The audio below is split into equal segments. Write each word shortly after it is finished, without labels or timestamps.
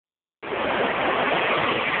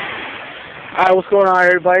Alright, what's going on,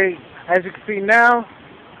 everybody? As you can see now,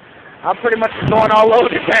 I'm pretty much going all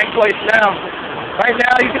over the dang place now. Right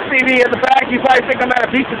now, you can see me in the back. You probably think I'm at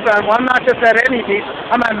a beach or something. Well, I'm not just at any beach.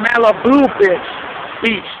 I'm at Malibu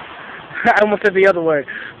beach. I almost said the other word.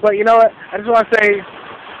 But you know what? I just want to say,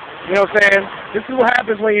 you know what I'm saying? This is what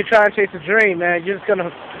happens when you try and chase a dream, man. You're just going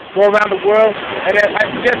to go around the world. And I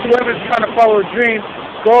suggest whoever's trying to follow a dream,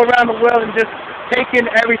 go around the world and just take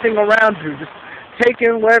in everything around you. Just take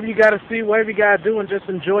in whatever you got to see, whatever you got to do, and just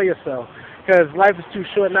enjoy yourself. Because life is too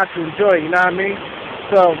short not to enjoy, you know what I mean?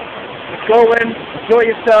 So, just go in, enjoy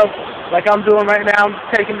yourself, like I'm doing right now. I'm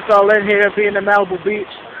just taking this all in here, being at Malibu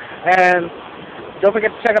Beach. And don't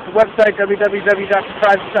forget to check out the website,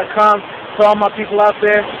 www.surprises.com. For all my people out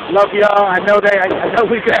there, love y'all. I know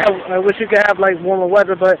I wish we could have like warmer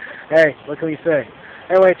weather, but hey, what can we say?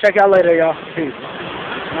 Anyway, check out later, y'all. Peace.